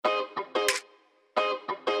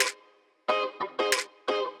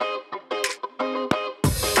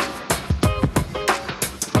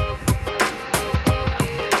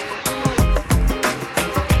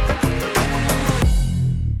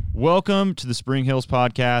Welcome to the Spring Hills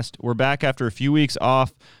Podcast. We're back after a few weeks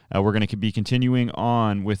off. We're going to be continuing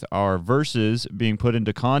on with our verses being put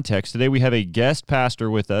into context. Today we have a guest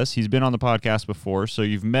pastor with us. He's been on the podcast before, so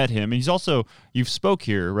you've met him. And you've spoke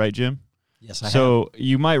here, right, Jim? Yes, I have. So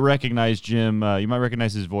you might recognize Jim. You might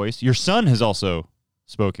recognize his voice. Your son has also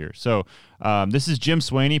spoke here. So this is Jim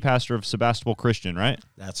Swaney, pastor of Sebastopol Christian, right?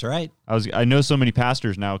 That's right. I know so many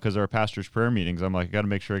pastors now because our pastors' prayer meetings. I'm like, I got to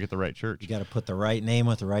make sure I get the right church. You got to put the right name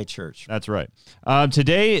with the right church. That's right.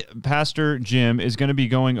 Today, Pastor Jim is going to be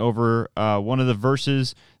going over one of the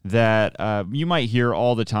verses that you might hear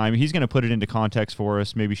all the time. He's going to put it into context for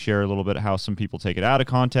us, maybe share a little bit how some people take it out of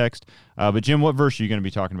context. But Jim, what verse are you going to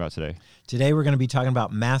be talking about today? Today we're going to be talking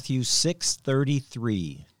about Matthew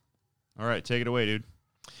 6:33. All right, take it away, dude.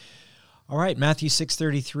 All right, Matthew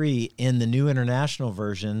 6:33 in the New International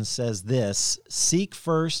Version says this: "Seek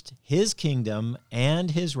first his kingdom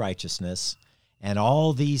and his righteousness, and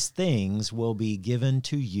all these things will be given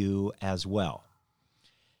to you as well."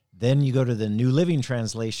 Then you go to the New Living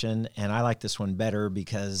Translation, and I like this one better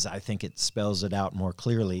because I think it spells it out more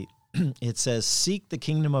clearly. It says, "Seek the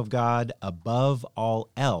kingdom of God above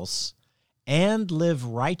all else, and live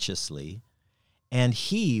righteously, and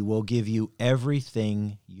he will give you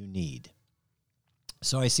everything you need."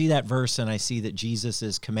 So I see that verse and I see that Jesus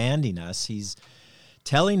is commanding us. He's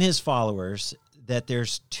telling his followers that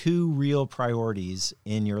there's two real priorities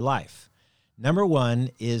in your life. Number one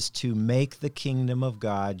is to make the kingdom of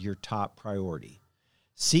God your top priority.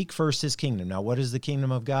 Seek first his kingdom. Now, what is the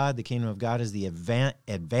kingdom of God? The kingdom of God is the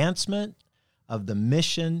advancement of the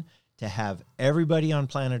mission to have everybody on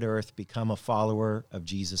planet Earth become a follower of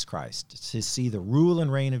Jesus Christ, to see the rule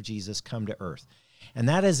and reign of Jesus come to earth. And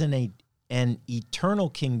that is an eternal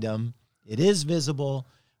kingdom. It is visible,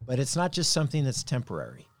 but it's not just something that's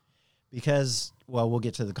temporary because, well, we'll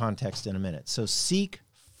get to the context in a minute. So seek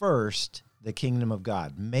first the kingdom of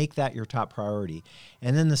God. Make that your top priority.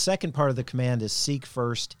 And then the second part of the command is seek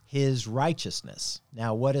first his righteousness.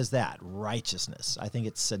 Now, what is that? Righteousness. I think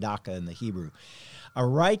it's tzedakah in the Hebrew. A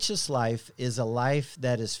righteous life is a life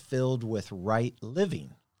that is filled with right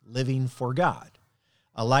living, living for God,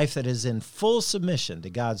 a life that is in full submission to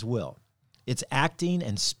God's will. It's acting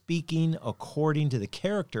and speaking according to the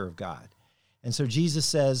character of God. And so Jesus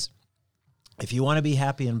says, if you want to be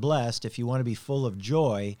happy and blessed, if you want to be full of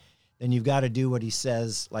joy, then you've got to do what he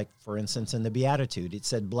says, like, for instance, in the Beatitude. It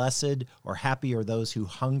said, blessed or happy are those who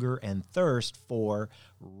hunger and thirst for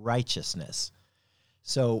righteousness.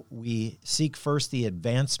 So we seek first the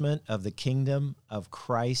advancement of the kingdom of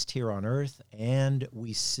Christ here on earth, and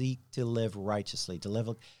we seek to live righteously, to live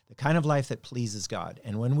the kind of life that pleases God.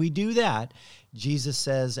 And when we do that, Jesus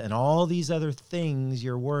says, and all these other things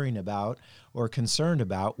you're worrying about or concerned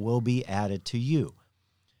about will be added to you.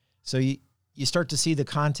 So you start to see the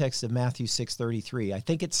context of Matthew 6:33. I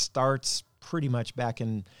think it starts pretty much back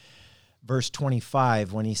in verse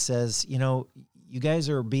 25 when he says, you guys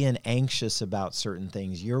are being anxious about certain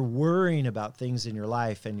things. You're worrying about things in your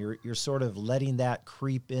life, and you're sort of letting that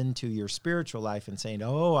creep into your spiritual life and saying,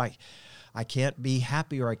 oh, I can't be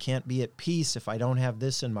happy or I can't be at peace if I don't have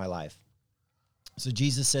this in my life. So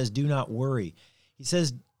Jesus says, do not worry. He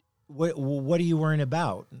says, what are you worrying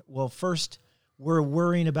about? Well, first, we're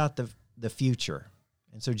worrying about the future.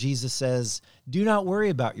 And so Jesus says, do not worry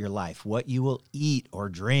about your life, what you will eat or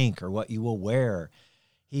drink or what you will wear.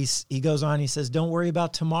 He goes on, he says, don't worry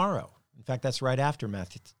about tomorrow. In fact, that's right after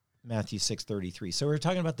Matthew 6:33. So we're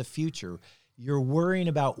talking about the future. You're worrying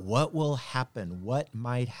about what will happen, what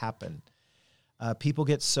might happen. People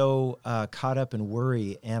get so caught up in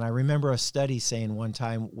worry. And I remember a study saying one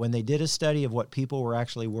time, when they did a study of what people were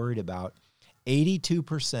actually worried about,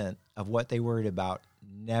 82% of what they worried about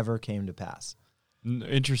never came to pass.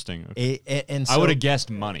 Interesting. And so, I would have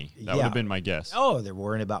guessed money. That would have been my guess. Oh, they're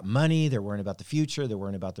worrying about money. They're worrying about the future. They're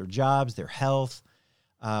worrying about their jobs, their health,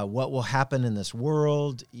 what will happen in this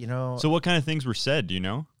world, So what kind of things were said, do you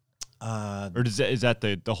know? Or is that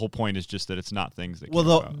the whole point is just that it's not things that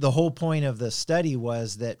the whole point of the study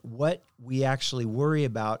was that what we actually worry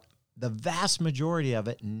about, the vast majority of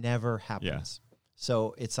it never happens. Yeah.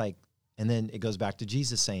 So it's like, and then it goes back to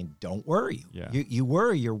Jesus saying, don't worry. Yeah. You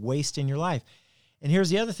worry, you're wasting your life. And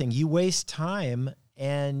here's the other thing. You waste time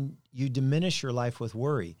and you diminish your life with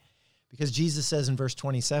worry. Because Jesus says in verse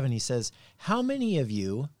 27, he says, how many of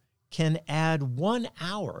you can add 1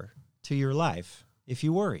 hour to your life if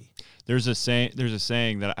you worry? There's a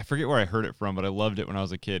saying that I forget where I heard it from, but I loved it when I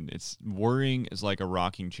was a kid. It's worrying is like a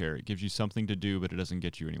rocking chair. It gives you something to do, but it doesn't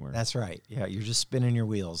get you anywhere. That's right. Yeah, you're just spinning your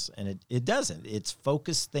wheels, and it doesn't. It's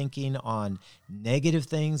focused thinking on negative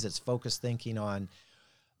things. It's focused thinking on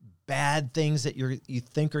bad things that you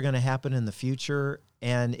think are going to happen in the future,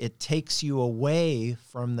 and it takes you away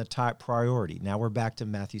from the top priority. Now we're back to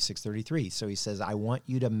Matthew 6:33. So he says, I want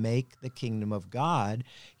you to make the kingdom of God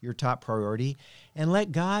your top priority and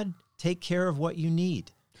let God take care of what you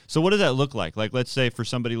need. So what does that look like? Like, let's say for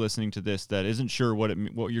somebody listening to this that isn't sure what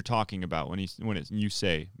you're talking about when you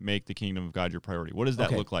say make the kingdom of God your priority. What does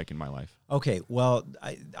that look like in my life? Okay, well,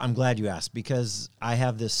 I'm glad you asked, because I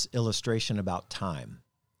have this illustration about time.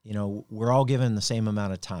 You know, we're all given the same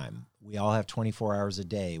amount of time. We all have 24 hours a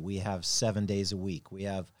day. We have 7 days a week. We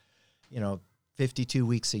have, 52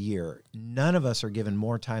 weeks a year. None of us are given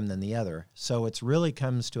more time than the other. So it really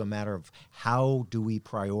comes to a matter of how do we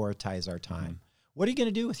prioritize our time? Mm-hmm. What are you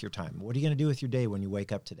going to do with your time? What are you going to do with your day when you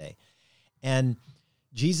wake up today? And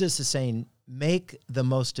Jesus is saying, make the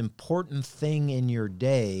most important thing in your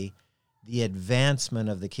day the advancement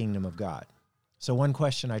of the kingdom of God. So one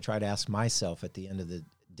question I try to ask myself at the end of the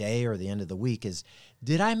day or the end of the week is,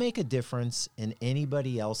 did I make a difference in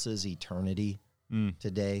anybody else's eternity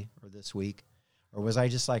today or this week? Or was I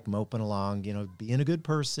just like moping along, being a good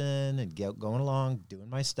person and going along, doing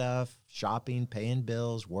my stuff, shopping, paying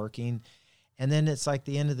bills, working? And then it's like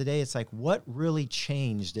the end of the day, it's like, what really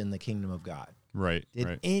changed in the kingdom of God? Right.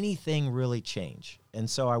 Did anything really change? And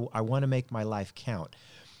so I want to make my life count.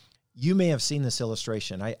 You may have seen this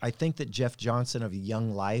illustration. I think that Jeff Johnson of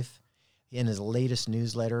Young Life, in his latest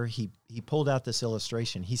newsletter, he pulled out this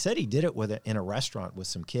illustration. He said he did it in a restaurant with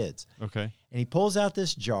some kids. Okay. And he pulls out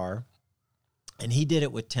this jar, and he did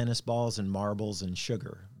it with tennis balls and marbles and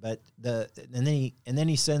sugar. But and then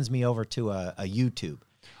he sends me over to a YouTube.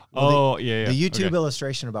 Well, the YouTube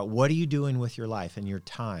illustration about what are you doing with your life and your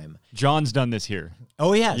time. John's done this here.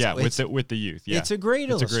 Oh, yeah. Yeah, with the youth. Yeah. It's a great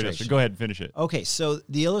illustration. Go ahead and finish it. Okay, so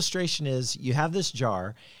the illustration is you have this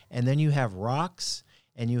jar, and then you have rocks,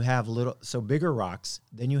 and you have bigger rocks,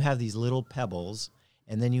 then you have these little pebbles,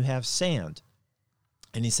 and then you have sand.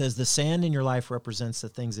 And he says the sand in your life represents the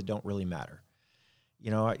things that don't really matter.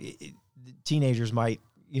 Teenagers might,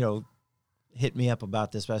 hit me up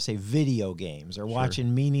about this, but I say video games or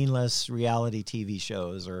watching meaningless reality TV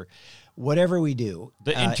shows or whatever we do.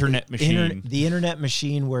 The internet machine. The internet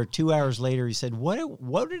machine where 2 hours later he said,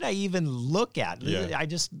 what did I even look at? Yeah. I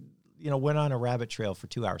just, went on a rabbit trail for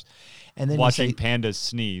 2 hours. And then watching pandas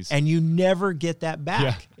sneeze. And you never get that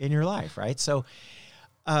back in your life, right? So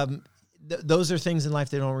those are things in life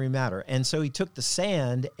that don't really matter. And so he took the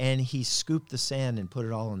sand and he scooped the sand and put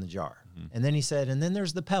it all in the jar. And then he said, and then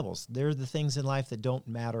there's the pebbles. They're the things in life that don't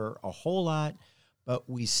matter a whole lot, but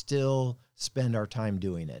we still spend our time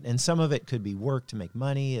doing it. And some of it could be work to make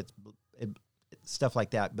money, it's stuff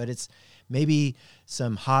like that. But it's maybe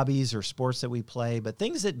some hobbies or sports that we play, but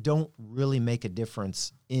things that don't really make a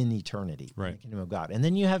difference in eternity, in the kingdom of God. And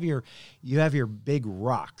then you have your big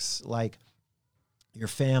rocks, like your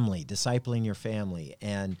family, discipling your family,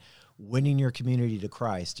 and winning your community to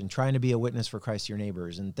Christ and trying to be a witness for Christ to your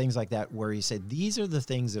neighbors and things like that, where he said, these are the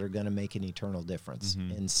things that are going to make an eternal difference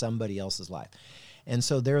in somebody else's life. And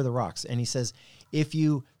so they're the rocks. And he says, if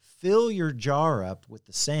you fill your jar up with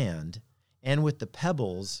the sand and with the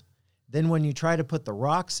pebbles, then when you try to put the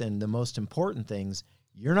rocks in, the most important things,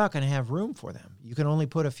 you're not going to have room for them. You can only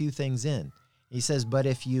put a few things in. He says, but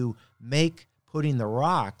if you make putting the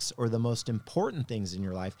rocks or the most important things in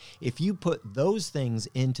your life, if you put those things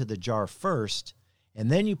into the jar first, and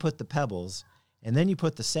then you put the pebbles, and then you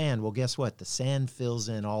put the sand, well, guess what? The sand fills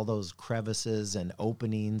in all those crevices and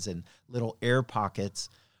openings and little air pockets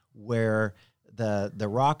where the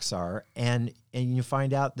rocks are, and you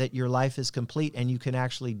find out that your life is complete and you can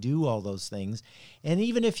actually do all those things. And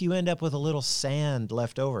even if you end up with a little sand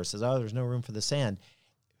left over, says, oh, there's no room for the sand,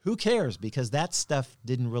 who cares? Because that stuff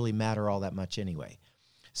didn't really matter all that much anyway.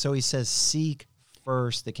 So he says, seek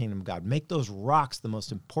first the kingdom of God. Make those rocks the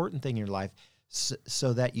most important thing in your life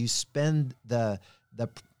so that you spend the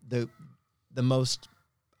most,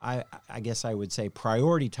 I guess I would say,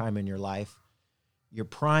 priority time in your life, your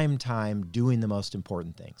prime time doing the most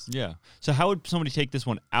important things. Yeah. So how would somebody take this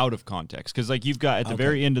one out of context? Because like you've got at the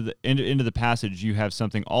very end of the passage, you have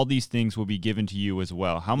something. All these things will be given to you as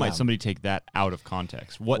well. How might somebody take that out of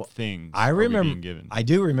context? What things are we being given? I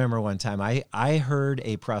do remember one time I heard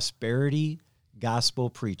a prosperity gospel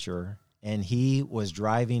preacher. And he was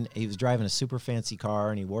driving a super fancy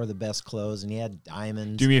car, and he wore the best clothes, and he had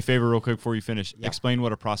diamonds. Do me a favor real quick before you finish. Yeah. Explain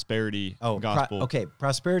what a prosperity gospel.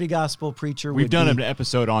 Prosperity gospel preacher. We've done an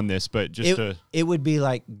episode on this, but it would be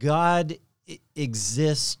like God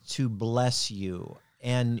exists to bless you,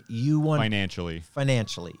 and you want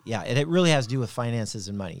financially. Yeah, it really has to do with finances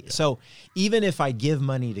and money. Yeah. So even if I give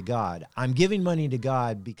money to God, I'm giving money to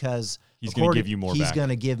God because He's going to give you more He's back. going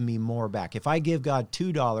to give me more back. If I give God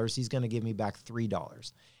 $2, He's going to give me back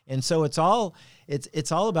 $3. And so it's all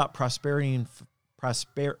about prospering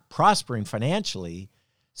financially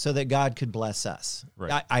so that God could bless us.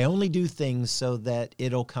 Right. I only do things so that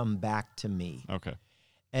it'll come back to me. Okay.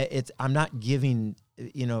 I'm not giving,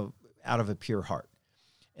 out of a pure heart.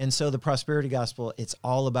 And so the prosperity gospel, it's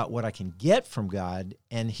all about what I can get from God,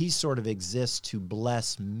 and He sort of exists to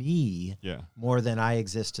bless me more than I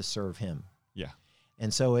exist to serve Him. Yeah.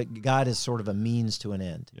 And so God is sort of a means to an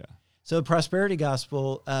end. Yeah. So the prosperity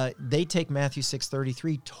gospel, they take Matthew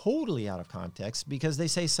 6:33 totally out of context because they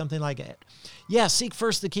say something like, seek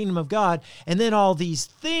first the kingdom of God, and then all these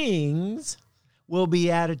things will be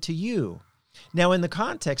added to you. Now, in the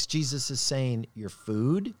context, Jesus is saying your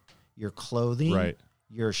food, your clothing, right,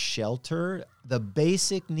 your shelter, the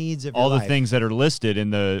basic needs of your life. All the things that are listed in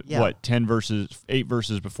the, 8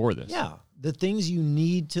 verses before this. Yeah, the things you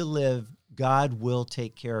need to live, God will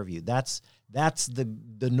take care of you. That's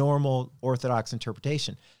the normal Orthodox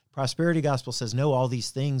interpretation. Prosperity gospel says, no, all these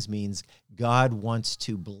things means God wants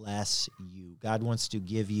to bless you. God wants to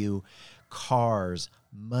give you cars,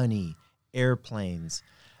 money, airplanes,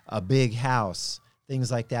 a big house,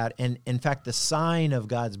 things like that. And in fact, the sign of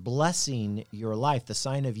God's blessing your life, the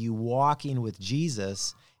sign of you walking with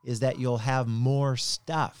Jesus, is that you'll have more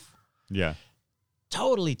stuff. Yeah.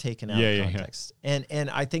 Totally taken out of context. Yeah. And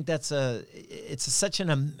I think it's such an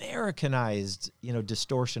Americanized,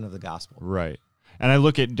 distortion of the gospel. Right. And I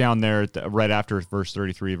look at down there right after verse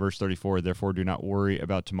 33, verse 34, therefore do not worry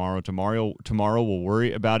about tomorrow. Tomorrow will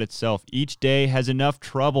worry about itself. Each day has enough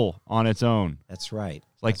trouble on its own. That's right.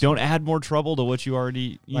 Don't add more trouble to what you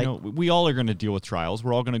already, we all are going to deal with trials.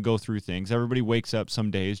 We're all going to go through things. Everybody wakes up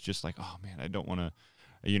some days just like, oh man, I don't want to,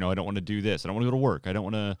 I don't want to do this. I don't want to go to work. I don't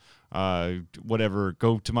want to,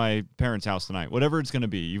 go to my parents' house tonight. Whatever it's going to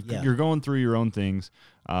be, you're going through your own things,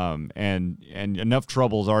 and enough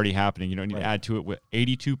trouble is already happening. You don't need to add to it with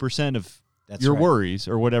 82% of your worries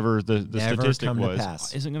or whatever the statistic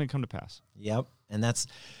was isn't going to come to pass. Yep, and that's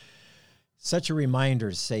such a reminder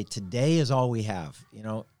to say today is all we have.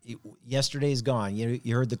 Yesterday's gone. You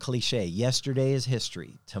heard the cliche. Yesterday is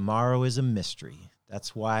history. Tomorrow is a mystery.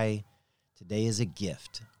 That's why today is a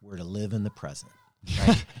gift. We're to live in the present.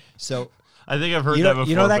 Right? So I think I've heard that before.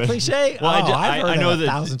 You know that cliche? Well, I've heard I know that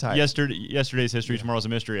 1,000 times. Yesterday's history, tomorrow's a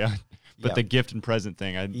mystery. But the gift and present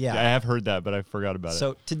thing, I have heard that, but I forgot about it.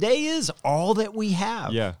 So today is all that we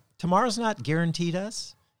have. Yeah. Tomorrow's not guaranteed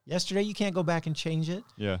us. Yesterday, you can't go back and change it.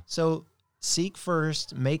 Yeah. So seek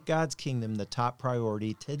first, make God's kingdom the top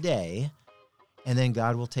priority today, and then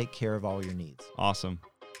God will take care of all your needs. Awesome.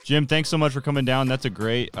 Jim, thanks so much for coming down. That's a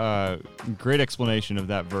great explanation of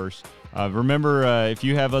that verse. Remember, if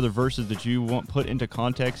you have other verses that you want put into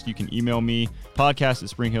context, you can email me,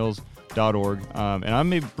 podcast@springhills.org.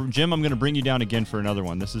 And Jim, I'm going to bring you down again for another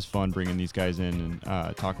one. This is fun bringing these guys in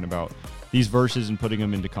and talking about these verses and putting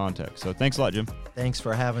them into context. So thanks a lot, Jim. Thanks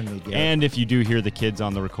for having me, Garett. And if you do hear the kids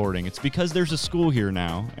on the recording, it's because there's a school here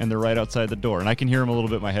now, and they're right outside the door. And I can hear them a little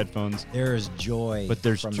bit in my headphones. There is joy. But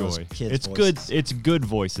there's from joy. Those kids' it's voices. good. It's good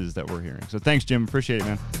voices that we're hearing. So thanks, Jim. Appreciate it,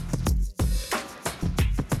 man.